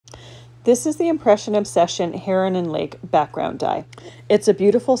This is the Impression Obsession Heron Lake background die. It's a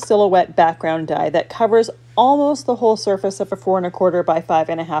beautiful silhouette background die that covers almost the whole surface of a 4 1/4 by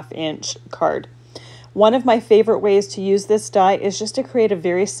 5.5 inch card. One of my favorite ways to use this die is just to create a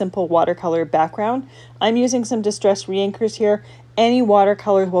very simple watercolor background. I'm using some distress reinkers here. Any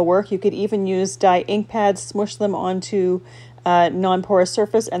watercolors will work. You could even use dye ink pads, smush them onto a non-porous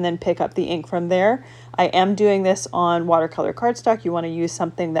surface, and then pick up the ink from there. I am doing this on watercolor cardstock. You want to use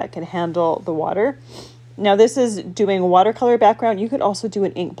something that can handle the water. Now this is doing a watercolor background. You could also do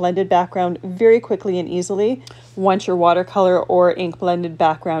an ink blended background very quickly and easily. Once your watercolor or ink blended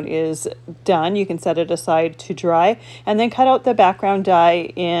background is done, you can set it aside to dry and then cut out the background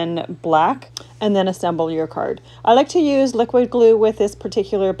die in black and then assemble your card. I like to use liquid glue with this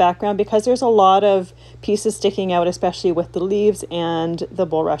particular background because there's a lot of pieces sticking out, especially with the leaves and the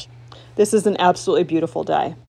bulrush. This is an absolutely beautiful die.